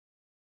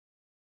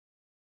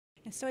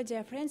So,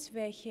 dear friends,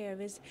 we are here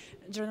with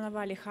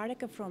Dronavalli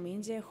Harika from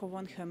India, who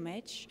won her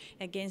match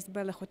against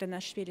Bella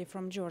Hotanashvili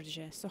from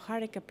Georgia. So,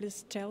 Harika,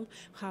 please tell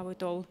how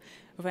it all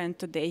went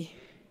today.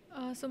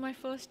 So my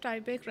first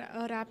tiebreak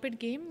rapid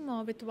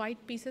game with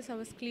white pieces, I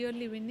was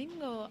clearly winning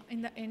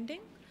in the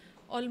ending,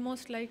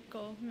 almost like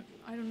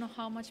I don't know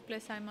how much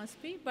plus I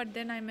must be, but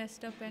then I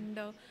messed up and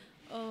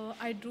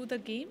I drew the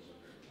game.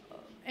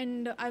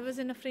 And I was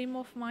in a frame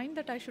of mind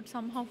that I should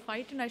somehow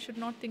fight and I should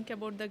not think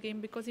about the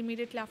game because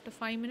immediately after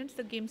 5 minutes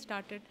the game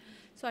started.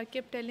 So I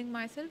kept telling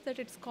myself that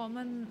it's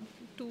common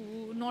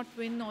to not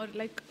win or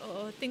like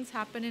things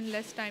happen in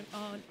less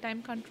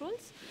time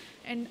controls,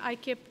 and I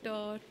kept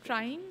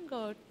trying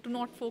to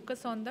not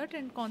focus on that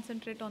and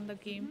concentrate on the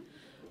game.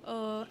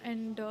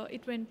 And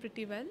it went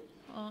pretty well.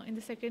 In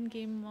the second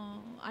game,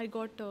 I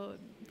got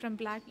from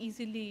black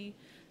easily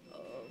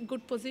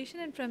good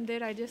position, and from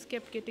there I just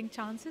kept getting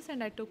chances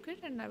and I took it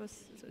and I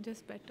was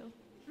just better.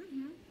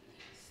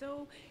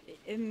 So,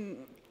 um,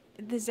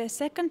 this is the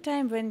second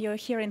time when you're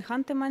here in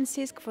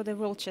Khanty-Mansiysk for the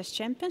World Chess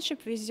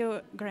Championship with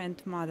your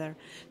grandmother.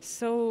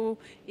 So,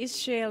 is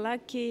she a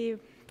lucky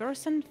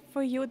person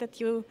for you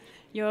that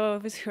you're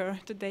with her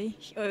today,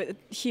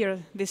 here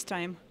this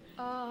time?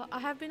 I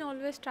have been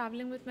always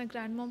traveling with my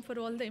grandmom for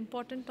all the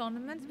important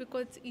tournaments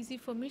because it's easy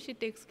for me. She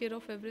takes care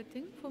of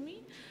everything for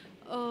me.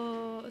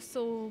 I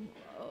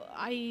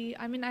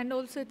mean, and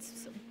also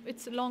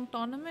it's a long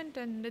tournament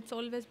and it's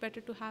always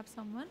better to have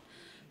someone.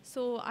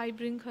 So I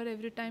bring her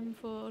every time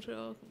for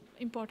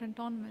important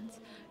tournaments.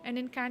 And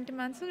in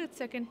Cantimansur, it's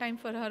second time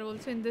for her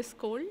also in this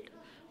cold.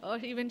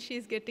 Even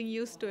she's getting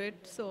used to it,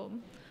 so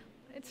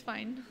it's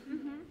fine.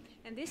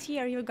 And this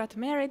year you got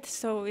married,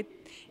 so it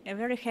a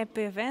very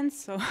happy event.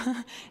 So,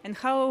 and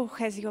how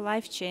has your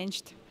life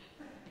changed?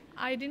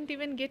 I didn't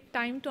even get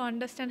time to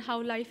understand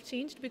how life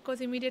changed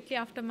because immediately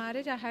after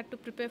marriage I had to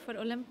prepare for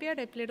Olympiad.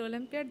 I played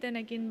Olympiad, then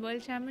again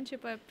World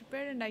Championship I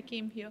prepared and I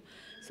came here.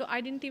 So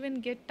I didn't even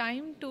get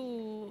time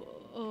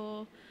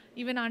to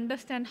even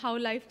understand how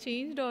life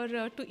changed or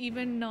to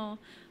even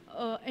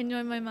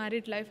enjoy my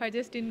married life. I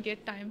just didn't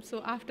get time.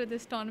 So after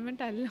this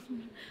tournament I'll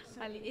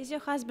Is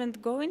your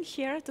husband going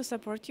here to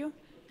support you?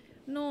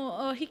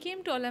 no, he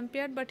came to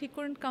Olympiad, but he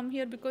couldn't come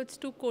here because it's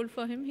too cold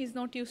for him. He's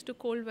not used to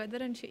cold weather,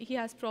 and he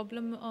has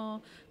problem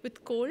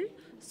with cold,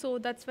 so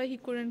that's why he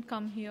couldn't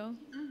come here.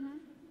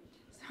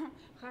 So,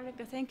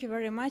 Harika, thank you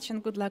very much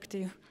and good luck to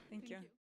you. Thank you.